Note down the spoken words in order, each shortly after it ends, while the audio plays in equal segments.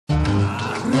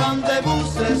Rendez-vous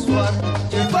ce soir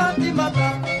chez Fatimata.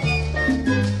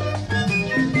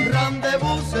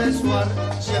 Rendez-vous ce soir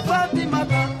chez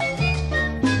Fatimata.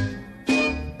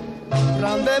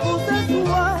 Rendez-vous ce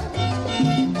soir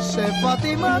chez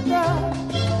Fatimata.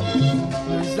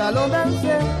 Nous allons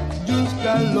danser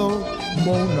jusqu'à l'eau,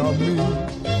 mon ami.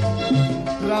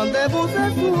 Rendez-vous ce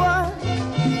soir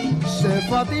chez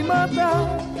Fatimata.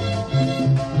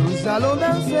 Nous allons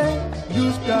danser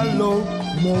jusqu'à l'eau,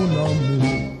 mon ami.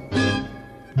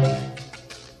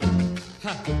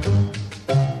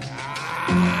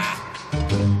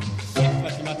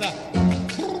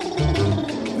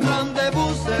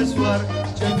 Rendez-vous ce soir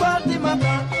chez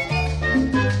Fatimata.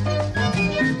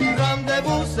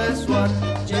 Rendez-vous ce soir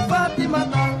chez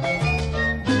Fatimata.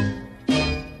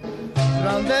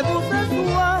 Rendez-vous ce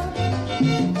soir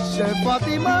chez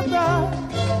Fatimata.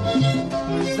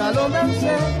 Nous allons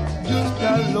danser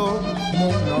jusqu'à l'eau,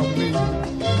 mon ami.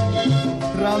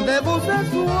 Rendez-vous ce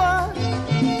soir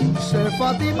chez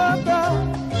Fatimata.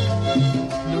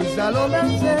 Nous allons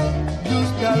danser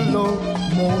jusqu'à l'eau,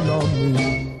 mon ami.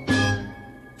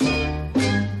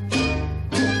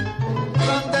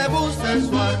 Rendez-vous ce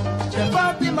soir chez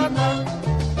Fatimata.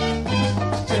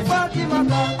 Chez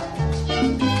Fatimata.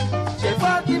 Chez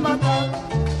Fatimata.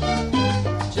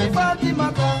 Chez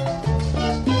Fatimata.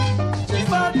 Chez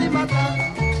Fatimata.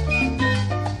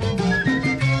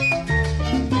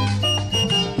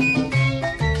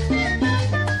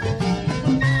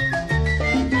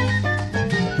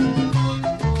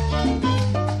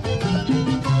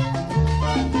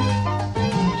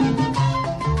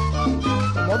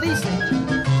 Como dice.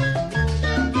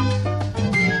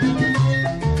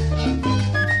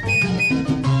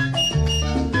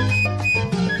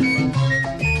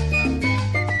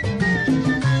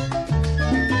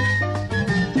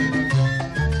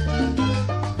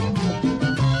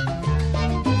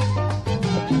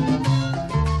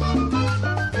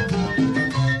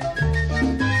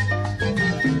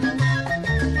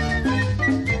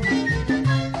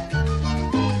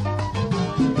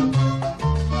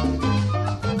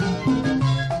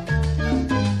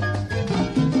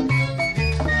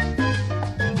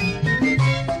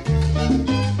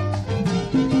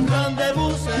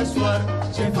 Rendez-vous ce soir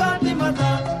chez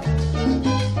Fatimata.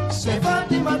 Chez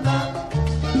Fatimata.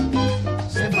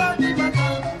 Chez Fatimata.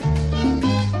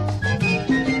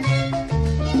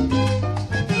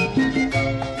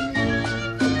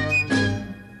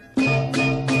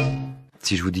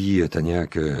 Si je vous dis, Tania,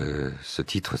 que ce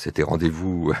titre, c'était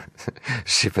Rendez-vous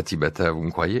chez Fatimata, vous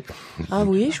me croyez? Ah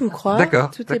oui, je vous crois.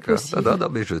 D'accord, tout est d'accord. possible. Non,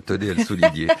 mais je tenais à le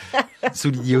souligner.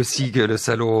 Souligner aussi que le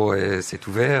salon s'est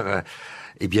ouvert,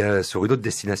 eh bien, sur une autre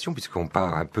destination, puisqu'on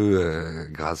part un peu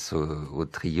grâce au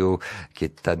trio qui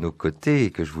est à nos côtés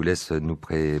et que je vous laisse nous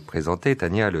présenter,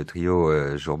 Tania, le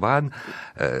trio Joubran,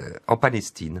 en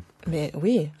Palestine. Mais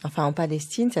oui, enfin en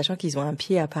Palestine, sachant qu'ils ont un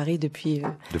pied à Paris depuis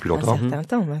longtemps. un certain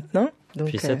temps maintenant. Donc,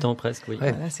 Depuis 7 ans presque, oui.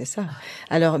 Voilà, c'est ça.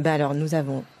 Alors, nous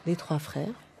avons les trois frères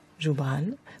Joubran.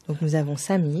 Donc nous avons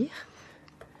Samir,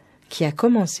 qui a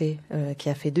commencé, qui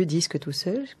a fait 2 disques tout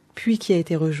seul, puis qui a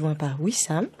été rejoint par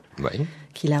Wissam,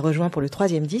 qui l'a rejoint pour le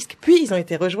 3e disque, puis ils ont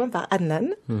été rejoints par Adnan,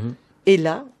 et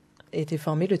là était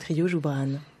formé le trio Joubran.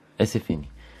 Et c'est fini.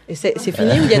 Et c'est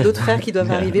fini ou il y a d'autres frères qui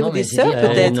doivent arriver, ou des sœurs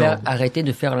peut-être? Arrêtez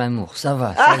de faire l'amour, ça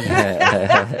va. Ça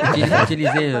y est.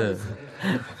 Utilisez...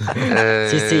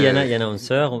 Si, il y en a une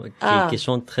sœur qui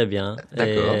chante très bien,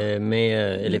 mais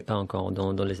elle n'est pas encore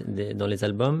dans les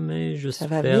albums, mais je sais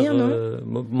va venir, non?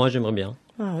 Moi j'aimerais bien,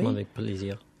 oui. avec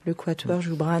plaisir. Le quatuor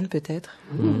Joubran peut-être.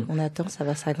 On attend, ça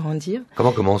va s'agrandir.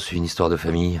 Comment commence une histoire de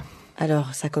famille?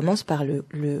 Alors, ça commence par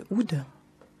le oud,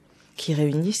 qui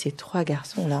réunit ces 3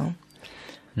 garçons-là.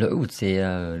 Le oud, c'est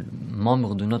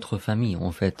membre de notre famille,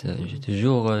 en fait. J'ai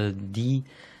toujours dit,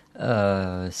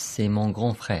 c'est mon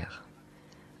grand frère.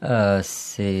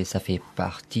 Ça fait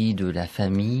partie de la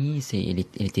famille. Il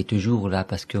était toujours là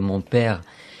parce que mon père,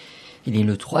 il est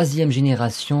le 3e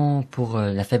génération pour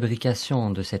la fabrication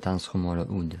de cet instrument, le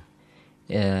oud.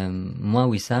 Moi,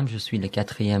 Wissam, je suis la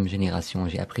 4e génération.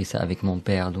 J'ai appris ça avec mon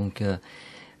père. Donc,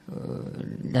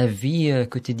 la vie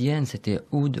quotidienne, c'était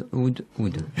oud, oud,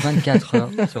 oud. 24 heures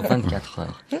sur 24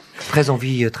 heures. Très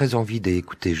envie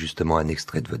d'écouter justement un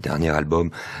extrait de votre dernier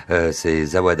album. C'est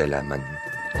Zawad al-Aman.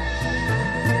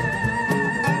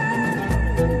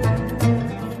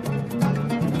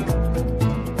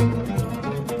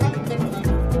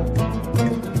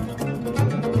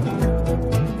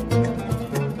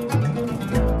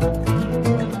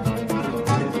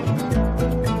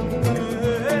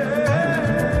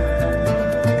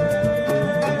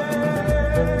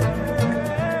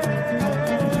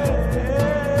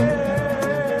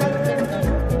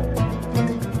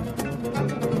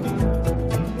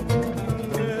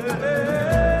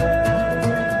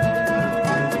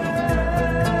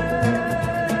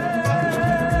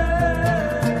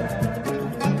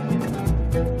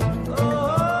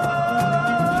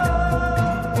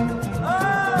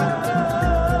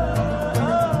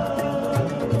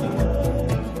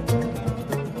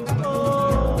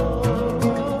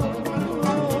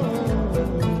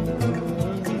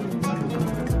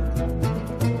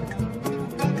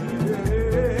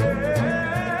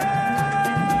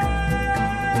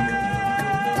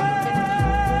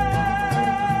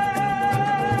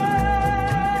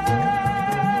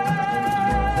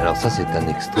 ça, c'est un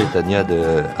extrait, Tania,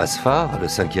 de Asfar, le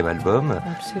 5e album.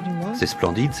 Absolument. C'est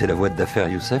splendide, c'est la voix de Dafer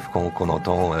Youssef qu'on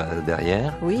entend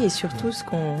derrière. Oui, et surtout, ce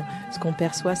qu'on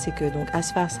perçoit, c'est que donc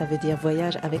Asfar, ça veut dire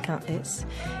voyage avec un S.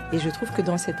 Et je trouve que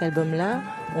dans cet album-là,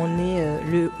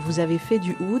 vous avez fait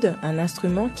du oud un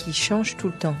instrument qui change tout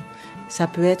le temps. Ça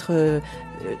peut être,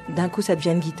 d'un coup, ça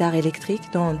devient une guitare électrique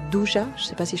dans Douja. Je ne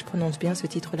sais pas si je prononce bien ce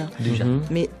titre-là. Douja.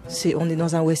 Mais on est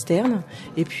dans un western.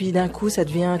 Et puis, d'un coup, ça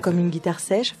devient comme une guitare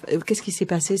sèche. Qu'est-ce qui s'est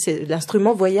passé?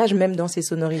 L'instrument voyage même dans ses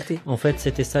sonorités. En fait,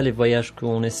 c'était ça les voyages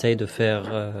qu'on essaye de faire.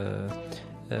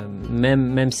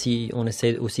 Même si on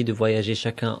essaie aussi de voyager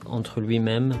chacun entre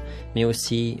lui-même, mais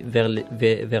aussi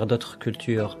vers d'autres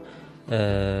cultures.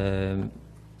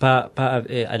 Pas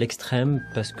à l'extrême,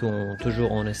 parce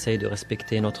on essaye de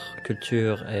respecter notre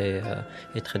culture et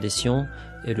tradition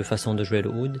et la façon de jouer le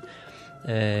oud.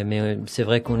 Mais c'est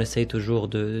vrai qu'on essaye toujours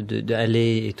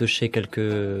d'aller et toucher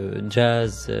quelques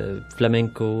jazz,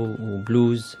 flamenco ou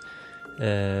blues,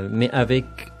 mais avec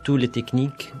toutes les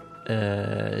techniques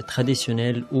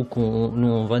traditionnelles ou nous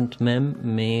on invente même,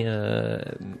 mais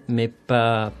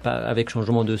pas avec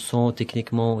changement de son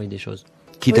techniquement et des choses.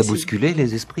 Quitte à bousculer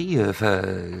les esprits,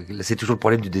 c'est toujours le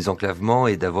problème du désenclavement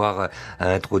et d'avoir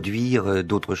à introduire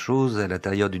d'autres choses à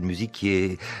l'intérieur d'une musique qui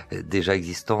est déjà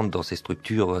existante dans ses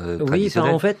structures traditionnelles.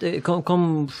 Oui, en fait,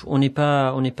 comme on n'est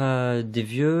pas des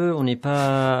vieux, on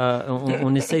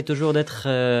essaye toujours d'être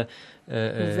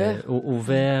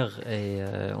ouvert et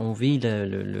on vit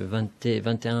le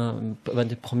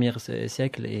 21e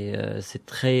siècle et c'est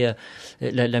très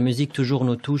la musique toujours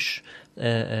nous touche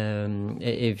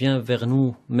et vient vers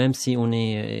nous, même si on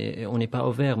n'est pas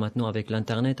ouvert maintenant avec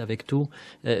l'internet, avec tout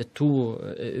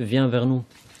vient vers nous.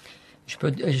 Je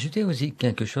peux ajouter aussi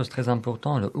quelque chose de très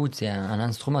important. Le oud, c'est un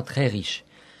instrument très riche.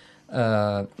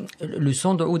 Le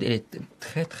son de oud est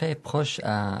très très proche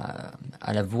à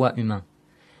la voix humaine.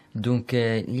 Donc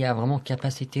il y a vraiment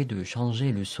capacité de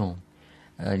changer le son.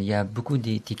 Il y a beaucoup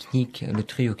de techniques, le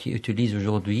trio qui utilise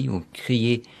aujourd'hui, ou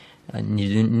créer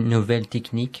une nouvelle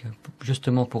technique,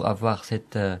 justement pour avoir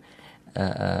cette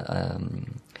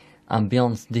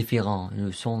ambiance différente,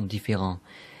 le son différent.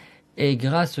 Et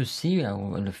grâce aussi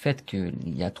au fait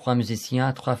qu'il y a 3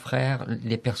 musiciens, 3 frères,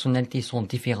 les personnalités sont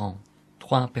différentes.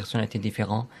 3 personnalités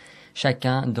différentes.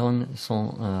 Chacun donne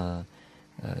son,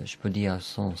 je peux dire,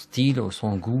 son style ou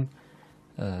son goût.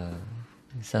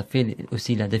 Ça fait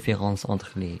aussi la différence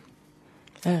entre les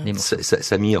morceaux.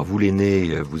 Samir, vous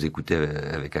l'aîné, vous écoutez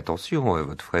avec attention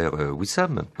votre frère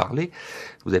Wissam parler.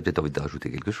 Vous avez peut-être envie de rajouter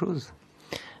quelque chose?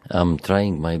 I'm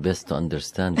trying my best to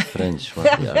understand French, what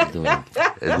they are doing.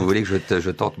 Vous voulez que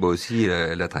je tente moi aussi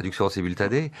la traduction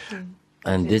simultanée?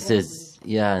 And this is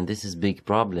big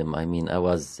problem. I mean, I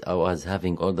was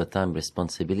having all the time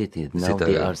responsibility. Now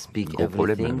they are speaking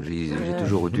everything. J'ai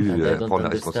toujours dû prendre la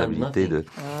responsabilité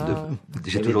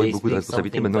j'ai toujours eu beaucoup de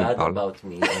responsabilités. Maintenant, ils parlent.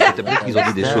 Peut-être qu'ils ont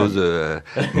dit des choses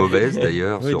mauvaises,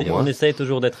 d'ailleurs, sur moi. On essaye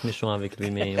toujours d'être méchant avec lui,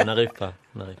 mais on n'arrive pas.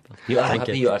 You are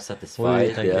happy, you are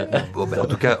satisfied. Oui, Bon, ben,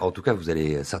 en tout cas, vous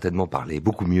allez certainement parler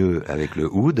beaucoup mieux avec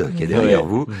le oud qui est derrière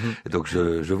vous. Donc,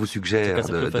 je vous suggère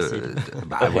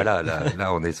voilà,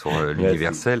 là, on est sur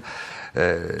l'universel,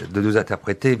 de nous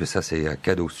interpréter. Mais ça, c'est un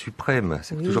cadeau suprême.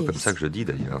 C'est toujours comme ça que je dis,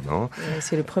 d'ailleurs, non?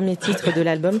 C'est le premier titre de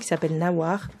l'album qui s'appelle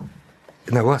Nawwar.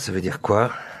 Nawwar, ça veut dire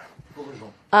quoi? Bourgeon.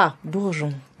 Ah,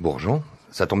 bourgeon. Bourgeon.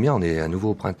 Ça tombe bien, on est à nouveau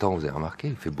au printemps, vous avez remarqué,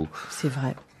 il fait beau. C'est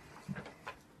vrai.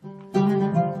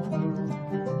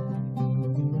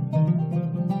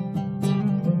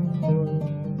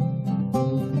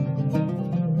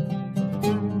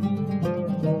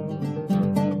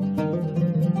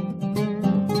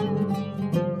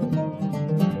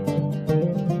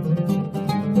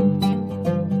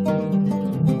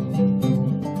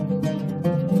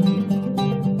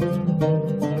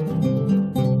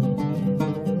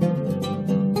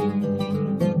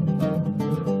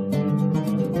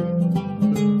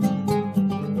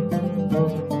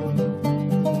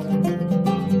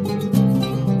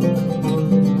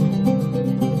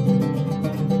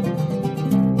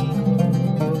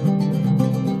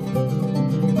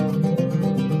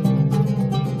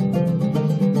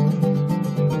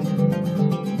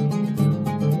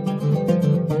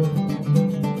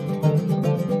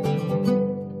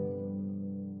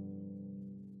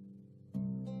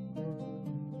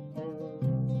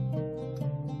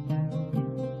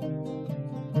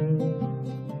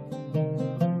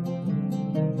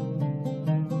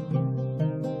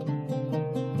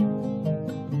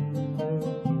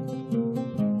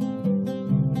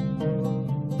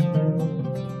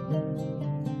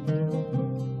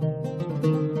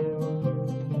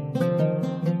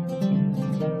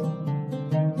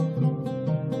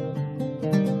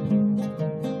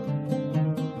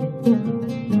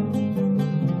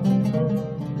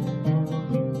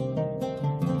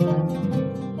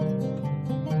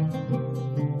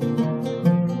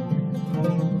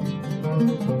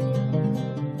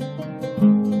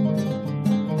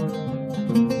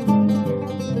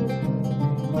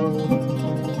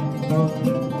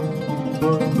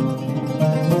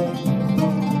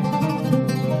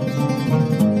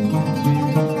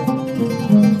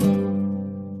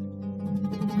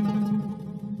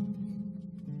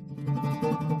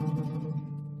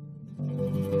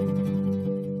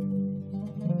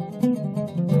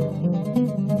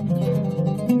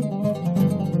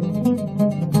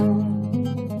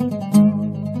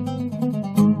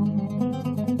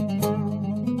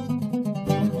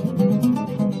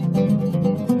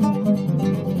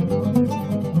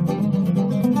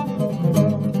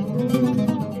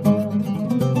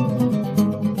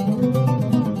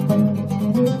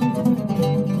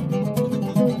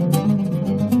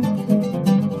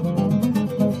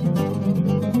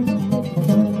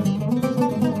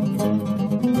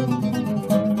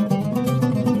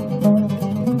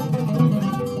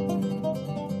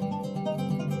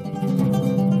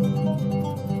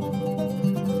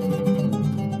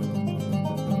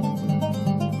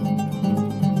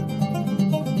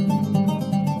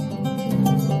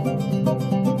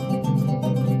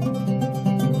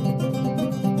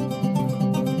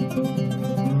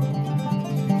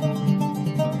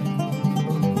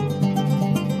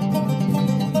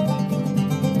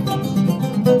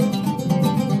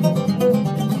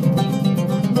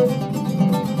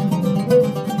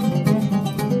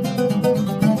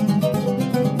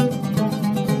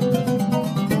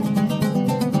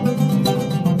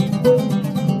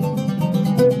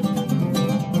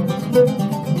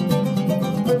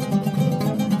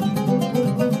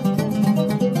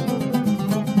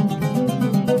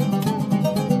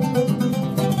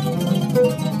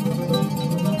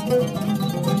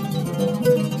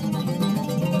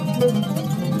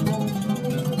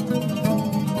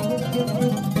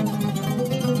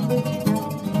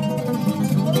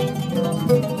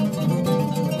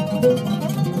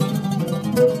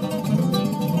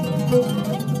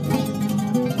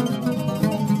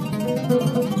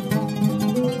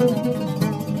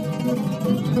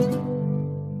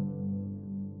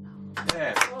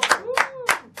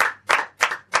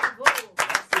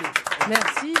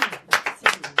 Merci.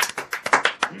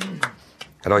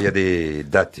 Alors il y a des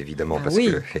dates évidemment parce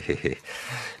oui. que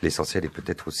l'essentiel est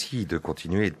peut-être aussi de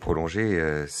continuer et de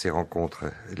prolonger ces rencontres.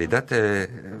 Les dates, elles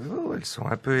sont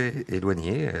un peu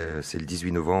éloignées. C'est le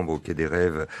 18 novembre au Quai des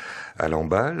Rêves à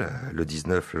Lamballe, le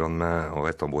 19 le lendemain on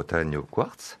reste en Bretagne au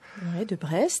Quartz. Ouais, de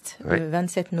Brest. Ouais. Le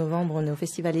 27 novembre on est au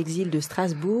Festival Exil de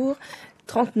Strasbourg.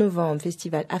 30 novembre,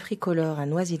 festival Africolore à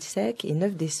Noisy-le-Sec et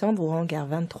 9 décembre au Hangar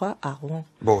 23 à Rouen.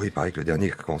 Bon, il paraît que le dernier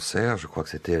concert, je crois que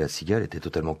c'était à la Cigale, était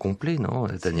totalement complet, non,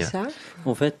 Tania? C'est ça?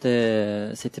 En fait,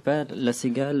 c'était pas la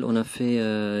Cigale. On a fait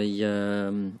il y a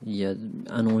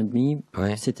 1 an et demi.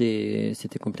 Ouais. C'était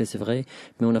complet, c'est vrai.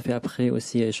 Mais on a fait après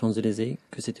aussi Champs-Élysées,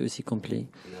 que c'était aussi complet.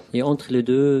 Et entre les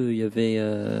deux, il y avait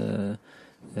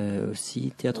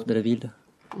aussi Théâtre de la Ville.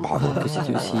 Bravo. Que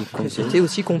c'était aussi complet. C'était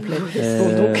aussi complet.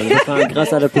 Bon, donc. Enfin,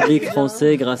 grâce à la public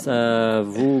français, grâce à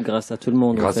vous, grâce à tout le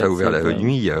monde. Grâce en fait, à Ouvert la c'est-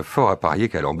 Nuit, il y a fort à parier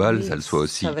qu'à Lamballe, Oui, ça le soit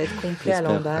aussi. Ça va être complet à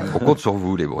J'espère. Lamballe. On compte sur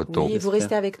vous, les Bretons. Oui, vous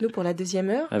restez avec nous pour la deuxième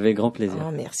heure? Avec grand plaisir.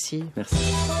 Oh, merci. Merci.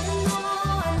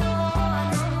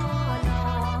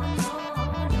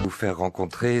 Vous faire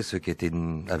rencontrer ceux qui étaient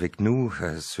avec nous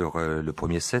sur le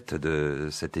premier set de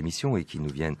cette émission et qui nous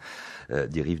viennent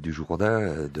des rives du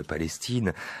Jourdain, de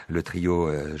Palestine, le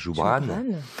trio Joubran,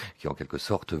 qui en quelque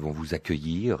sorte vont vous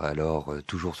accueillir. Alors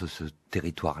toujours sur ce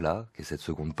territoire-là, qui est cette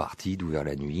seconde partie d'Ouvert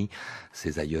la Nuit,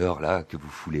 ces ailleurs-là que vous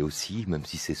foulez aussi, même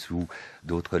si c'est sous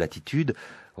d'autres latitudes.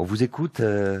 On vous écoute,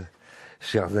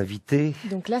 chers invités.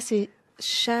 Donc là, c'est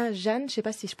Shajan, je sais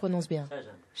pas si je prononce bien.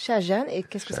 Shajan, et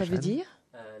qu'est-ce que ça veut dire?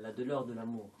 La douleur de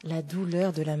l'amour. La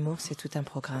douleur de l'amour, c'est tout un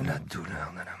programme. La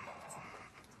douleur de l'amour.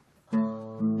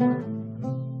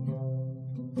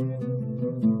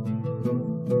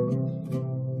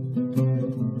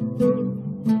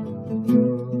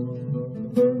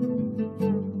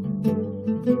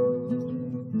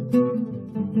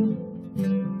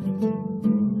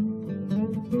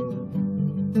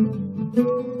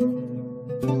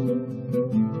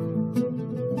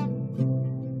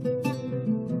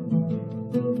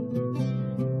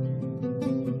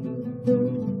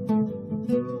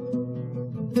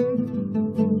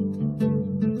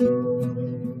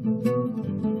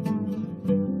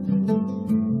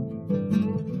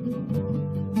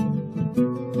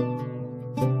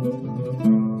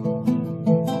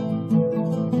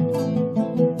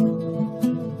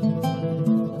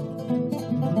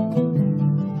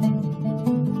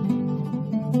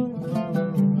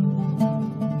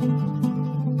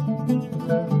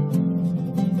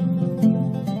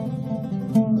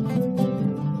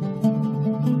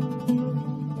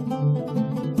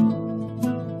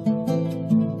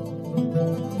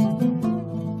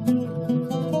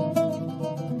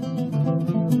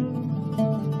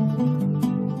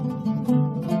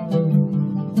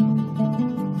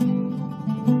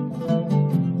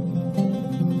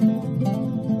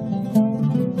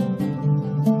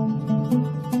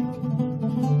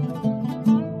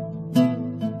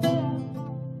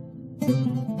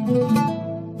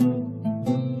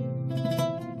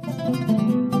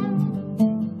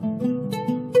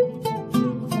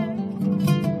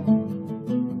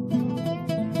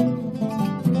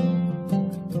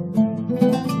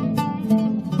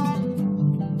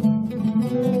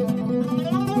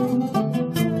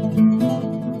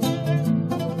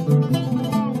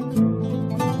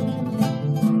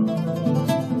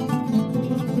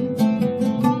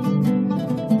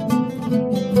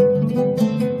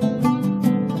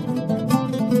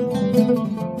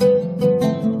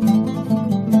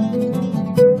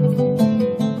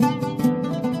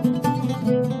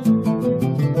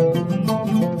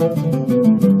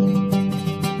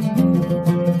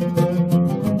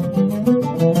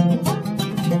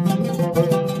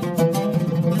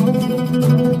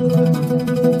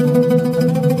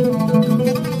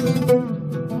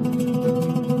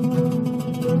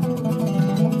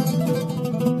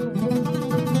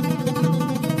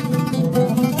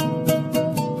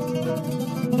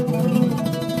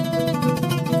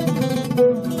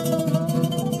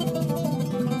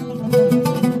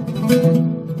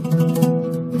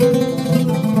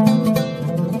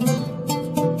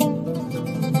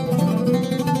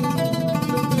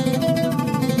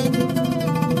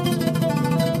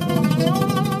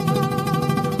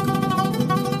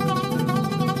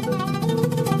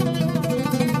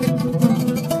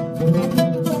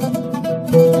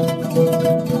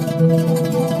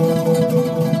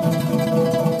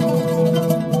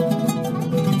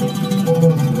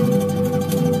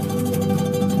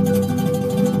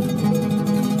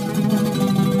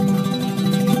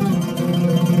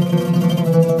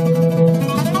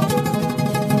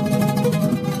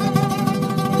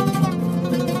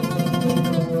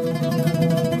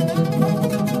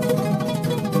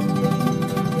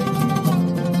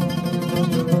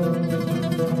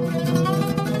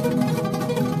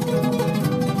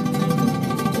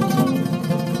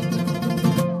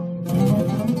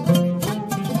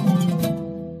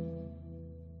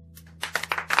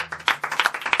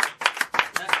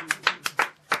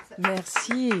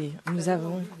 Merci. Nous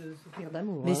avons.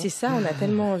 Mais c'est ça, on a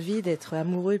tellement envie d'être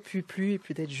amoureux, puis plus, et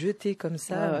puis d'être jeté comme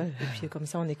ça. Et puis comme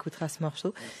ça, on écoutera ce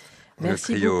morceau.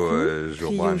 Merci le trio beaucoup.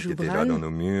 Joubran, qui était là dans nos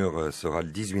murs, sera le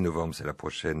 18 novembre, c'est la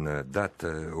prochaine date,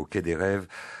 au Quai des Rêves,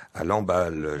 à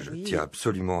Lamballe. Je tiens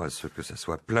absolument à ce que ça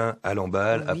soit plein à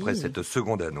Lamballe après cette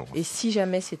seconde annonce. Et si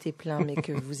jamais c'était plein, mais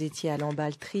que vous étiez à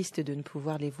Lamballe triste de ne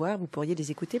pouvoir les voir, vous pourriez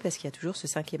les écouter parce qu'il y a toujours ce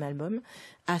 5e album,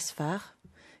 Asfar,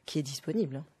 qui est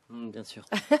disponible. Bien sûr.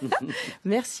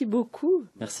 Merci beaucoup.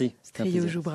 Merci. Trio Joubran.